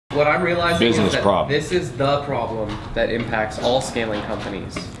What I'm realizing Business is that problem. this is the problem that impacts all scaling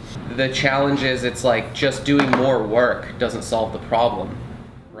companies. The challenge is it's like just doing more work doesn't solve the problem,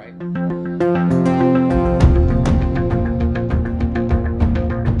 right?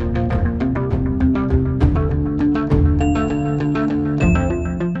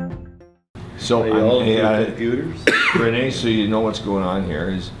 So computers? Renee, so you know what's going on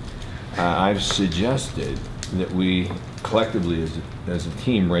here is I've suggested that we collectively as a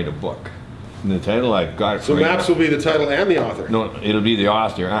team write a book. And the title I've got it. So right maps now. will be the title and the author? No, it'll be the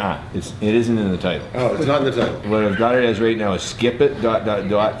author. It isn't in the title. Oh, it's not in the title. What I've got it as right now is skip it, ...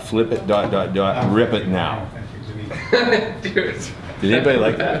 flip it, ... rip it now. Dude. Did anybody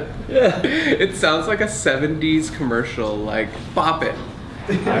like that? Yeah. It sounds like a 70s commercial, like, bop it.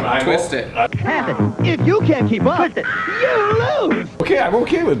 Twist it. If you can't keep up, twist it. You lose. Okay, I'm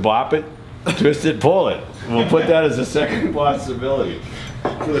okay with bop it, twist it, pull it. We'll put that as a second possibility.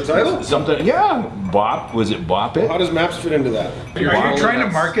 For the title? Something, yeah. Bop, was it bop it? How does maps fit into that? Are you trying to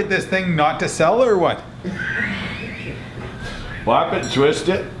market this thing not to sell or what? Bop it, twist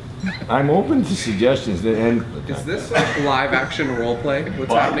it. I'm open to suggestions. And Is this like live action role play?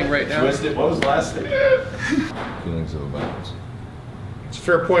 What's happening right now? Twist it. What was the last thing? Feelings of abundance. It's a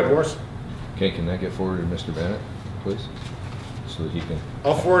fair point, Morris. Okay, can that get forwarded to Mr. Bennett, please? So that he can.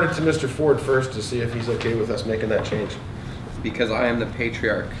 I'll forward it to Mr. Ford first to see if he's okay with us making that change. Because I am the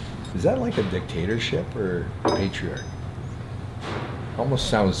patriarch. Is that like a dictatorship or a patriarch? Almost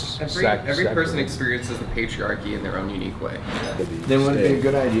sounds Every person experiences the patriarchy in their own unique way. Then would it be a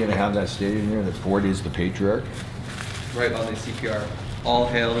good idea to have that stated in there that Ford is the patriarch? Right on the CPR. All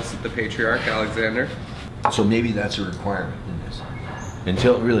hail the patriarch, Alexander. So maybe that's a requirement in this.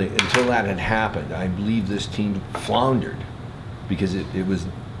 Until that had happened, I believe this team floundered because it was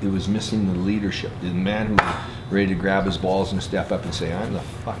missing the leadership. The man who was ready to grab his balls and step up and say, I'm the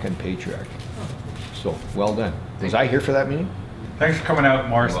fucking patriarch. So, well done. Was I here for that meeting? Thanks for coming out,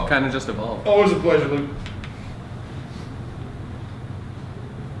 Morris. Kind of just evolved. Always a pleasure, Luke.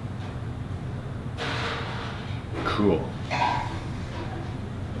 Cool.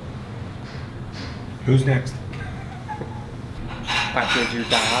 Who's next? What did you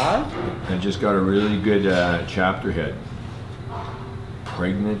die? I just got a really good chapter head.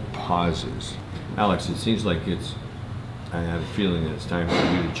 Pregnant pauses. Alex, it seems like I have a feeling that it's time for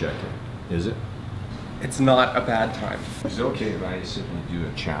you to check in. Is it? It's not a bad time. Is it okay if I simply do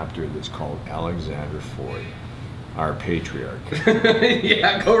a chapter that's called Alexander Ford, our patriarch?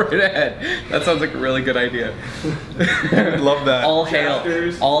 Yeah, go right ahead. That sounds like a really good idea. I would love that. All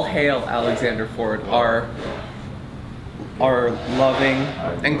hail Alexander Ford, our loving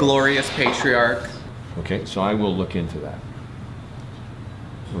and glorious patriarch. Okay, so I will look into that.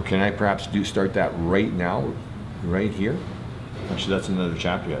 Or can I perhaps start that right now, right here? Actually, that's another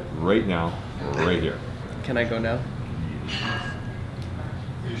chapter yet. Right now, right here. Can I go now?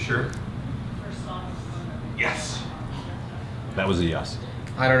 Are you sure? Yes. That was a yes.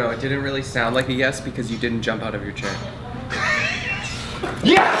 I don't know, it didn't really sound like a yes because you didn't jump out of your chair.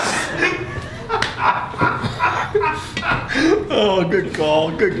 Yes! Oh, good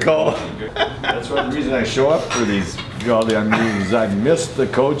call, good call. That's the reason I show up for these goddamn meetings. I missed the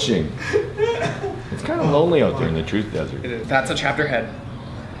coaching. It's kind of lonely out there in the truth desert. That's a chapter head.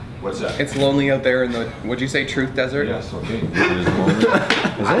 What's that? It's lonely out there in the, would you say truth desert? Yes, okay. It is lonely.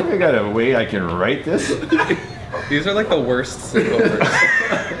 Has anybody got a way I can write this? These are like the worst sleepovers.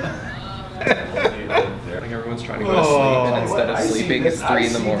 Like everyone's trying to go to sleep, and instead of sleeping, it's 3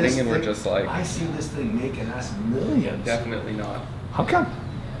 in the morning, and we're just like... I see this thing making us millions. Definitely not. How come?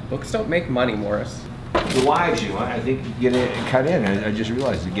 Books don't make money, Morris. The wives, I think get it cut in. I just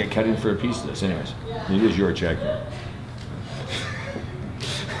realized to get cut in for a piece of this. Anyways, it is your check.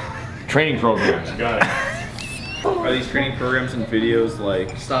 Training programs, got it. Are these training programs and videos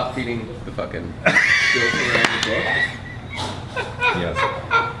like... Stop feeding the fucking jokes around the book. Yes.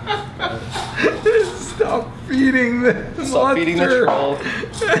 Stop feeding the Stop feeding the troll.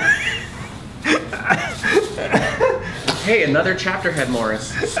 Hey, another chapter head,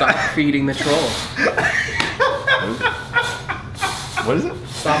 Morris. Stop feeding the troll. What is it?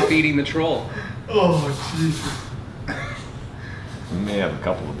 Stop feeding the troll. Oh, Jesus. We may have a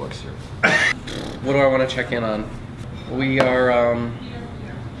couple of books here. What do I want to check in on? We are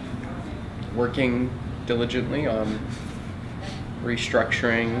working diligently on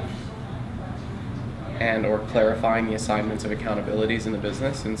restructuring and or clarifying the assignments of accountabilities in the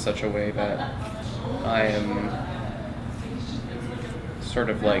business in such a way that I am sort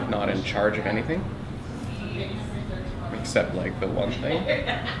of like not in charge of anything except like the one thing.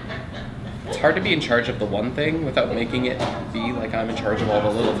 It's hard to be in charge of the one thing without making it be like I'm in charge of all the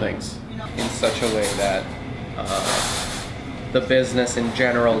little things in such a way that the business in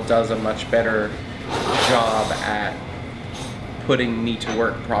general does a much better job at putting me to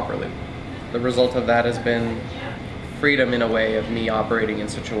work properly. The result of that has been freedom in a way of me operating in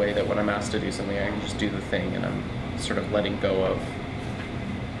such a way that when I'm asked to do something, I can just do the thing, and I'm sort of letting go of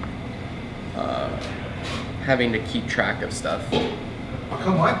having to keep track of stuff.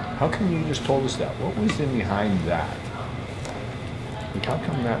 How come you just told us that? What was in behind that? Like, how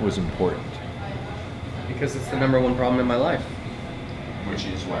come that was important? Because it's the #1 problem in my life. Which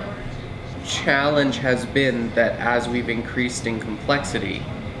is what? Challenge has been that as we've increased in complexity,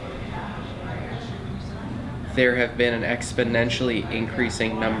 there have been an exponentially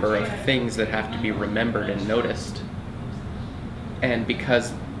increasing number of things that have to be remembered and noticed. And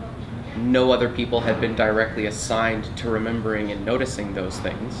because no other people had been directly assigned to remembering and noticing those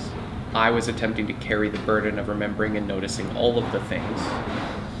things, I was attempting to carry the burden of remembering and noticing all of the things,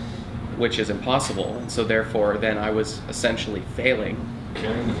 which is impossible. And so therefore, then I was essentially failing.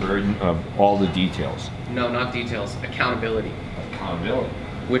 Carrying the burden of all the details. No, not details, accountability. Accountability.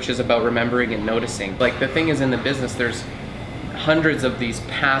 Which is about remembering and noticing. Like, the thing is, in the business, there's hundreds of these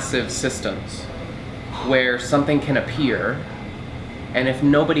passive systems where something can appear, and if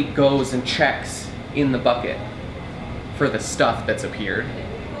nobody goes and checks in the bucket for the stuff that's appeared,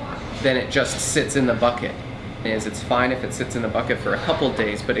 then it just sits in the bucket. It's fine if it sits in the bucket for a couple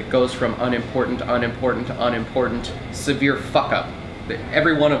days, but it goes from unimportant to unimportant to unimportant, severe fuck up.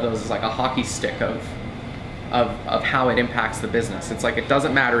 Every one of those is like a hockey stick of how it impacts the business. It's like, it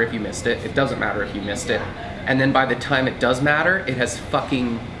doesn't matter if you missed it, it doesn't matter if you missed it, and then by the time it does matter, it has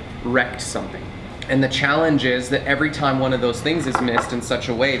fucking wrecked something. And the challenge is that every time one of those things is missed in such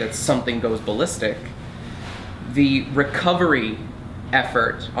a way that something goes ballistic, the recovery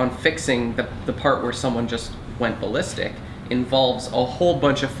effort on fixing the part where someone just went ballistic involves a whole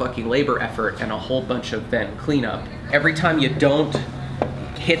bunch of fucking labor effort and a whole bunch of then cleanup. Every time you don't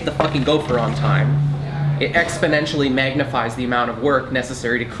hit the fucking gopher on time, it exponentially magnifies the amount of work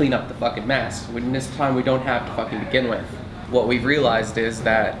necessary to clean up the fucking mess. When this time we don't have to fucking begin with. What we've realized is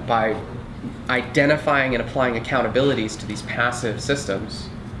that by identifying and applying accountabilities to these passive systems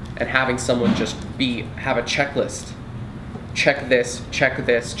and having someone just have a checklist, check this, check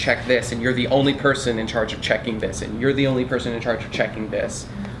this, check this, and you're the only person in charge of checking this, and you're the only person in charge of checking this.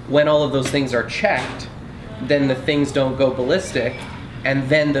 When all of those things are checked, then the things don't go ballistic, and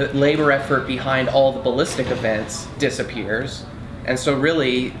then the labor effort behind all the ballistic events disappears. And so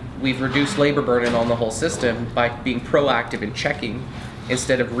really, we've reduced labor burden on the whole system by being proactive in checking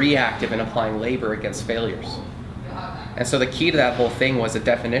instead of reactive in applying labor against failures. And so the key to that whole thing was a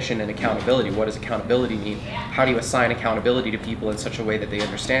definition and accountability. What does accountability mean? How do you assign accountability to people in such a way that they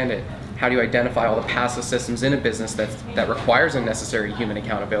understand it? How do you identify all the passive systems in a business that requires unnecessary human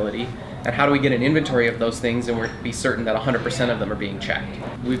accountability? And how do we get an inventory of those things and be certain that 100% of them are being checked?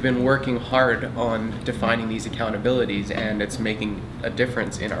 We've been working hard on defining these accountabilities, and it's making a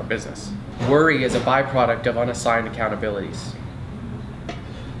difference in our business. Worry is a byproduct of unassigned accountabilities.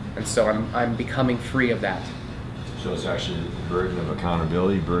 And so I'm becoming free of that. So it's actually the burden of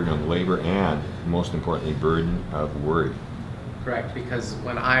accountability, burden of labor, and most importantly, burden of worry. Correct, because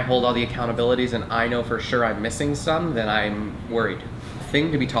when I hold all the accountabilities and I know for sure I'm missing some, then I'm worried. The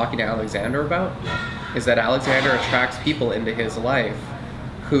thing to be talking to Alexander about is that Alexander attracts people into his life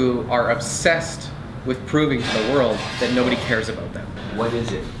who are obsessed with proving to the world that nobody cares about them. What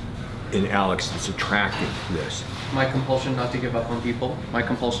is it in Alex that's attracting this? My compulsion not to give up on people, my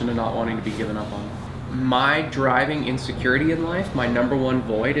compulsion to not wanting to be given up on. My driving insecurity in life, my #1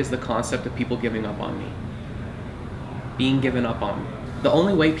 void is the concept of people giving up on me. Being given up on. The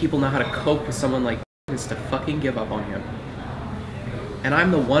only way people know how to cope with someone like is to fucking give up on him. And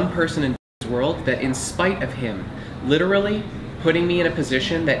I'm the one person in this world that, in spite of him, literally putting me in a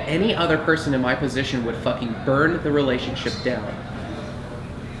position that any other person in my position would fucking burn the relationship down,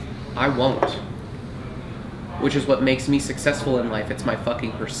 I won't. Which is what makes me successful in life. It's my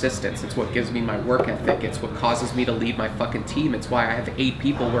fucking persistence. It's what gives me my work ethic. It's what causes me to lead my fucking team. It's why I have 8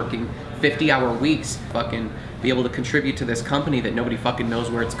 people working 50-hour weeks, fucking be able to contribute to this company that nobody fucking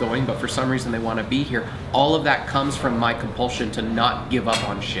knows where it's going, but for some reason they want to be here. All of that comes from my compulsion to not give up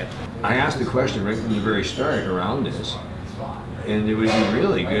on shit. I asked the question right from the very start around this, and it would be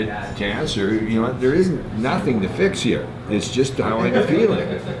really good to answer, you know, there isn't nothing to fix here. It's just how I'm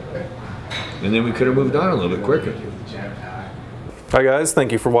feeling. And then we could have moved on a little bit quicker. Hi guys,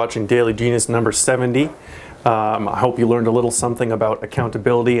 thank you for watching Daily Genius number 70. I hope you learned a little something about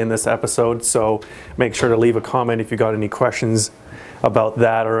accountability in this episode, so make sure to leave a comment if you got any questions about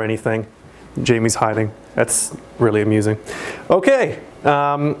that or anything. Jamie's hiding. That's really amusing. Okay.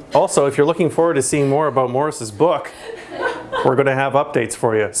 Also, if you're looking forward to seeing more about Morris's book, we're going to have updates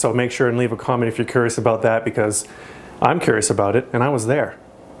for you. So make sure and leave a comment if you're curious about that, because I'm curious about it, and I was there.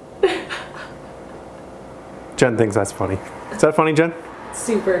 Jen thinks that's funny. Is that funny, Jen?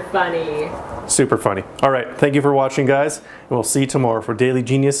 Super funny. Super funny. All right. Thank you for watching, guys. And we'll see you tomorrow for Daily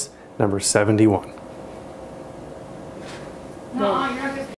Genius number 71. No, you're